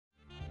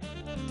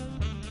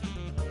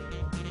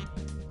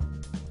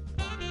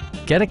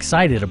Get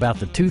excited about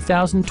the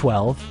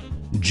 2012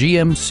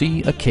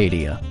 GMC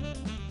Acadia.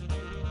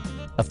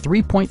 A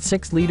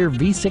 3.6-liter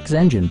V6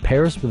 engine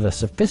pairs with a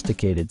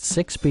sophisticated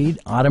 6-speed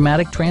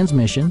automatic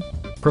transmission,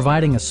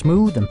 providing a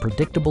smooth and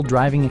predictable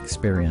driving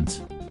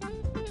experience.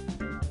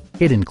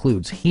 It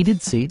includes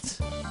heated seats,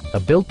 a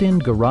built-in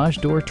garage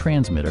door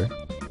transmitter,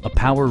 a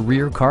power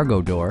rear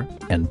cargo door,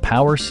 and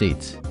power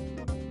seats.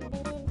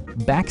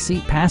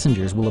 Backseat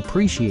passengers will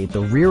appreciate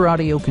the rear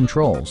audio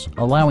controls,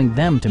 allowing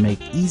them to make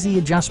easy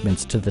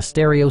adjustments to the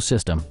stereo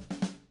system.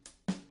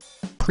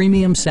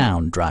 Premium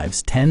sound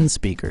drives 10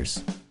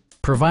 speakers,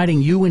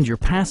 providing you and your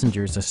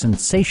passengers a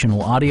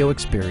sensational audio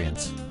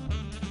experience.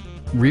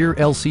 Rear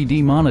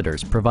LCD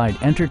monitors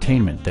provide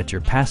entertainment that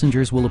your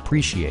passengers will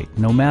appreciate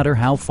no matter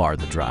how far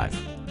the drive.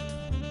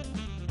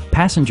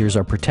 Passengers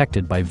are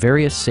protected by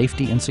various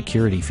safety and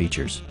security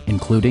features,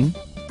 including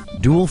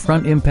dual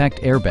front impact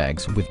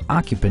airbags with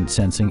occupant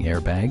sensing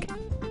airbag,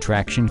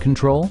 traction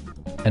control,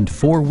 and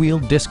 4-wheel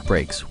disc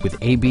brakes with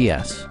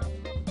ABS.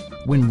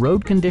 When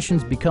road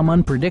conditions become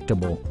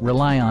unpredictable,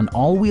 rely on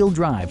all-wheel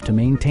drive to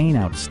maintain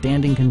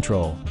outstanding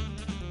control.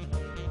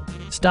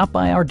 Stop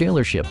by our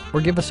dealership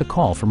or give us a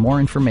call for more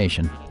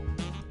information.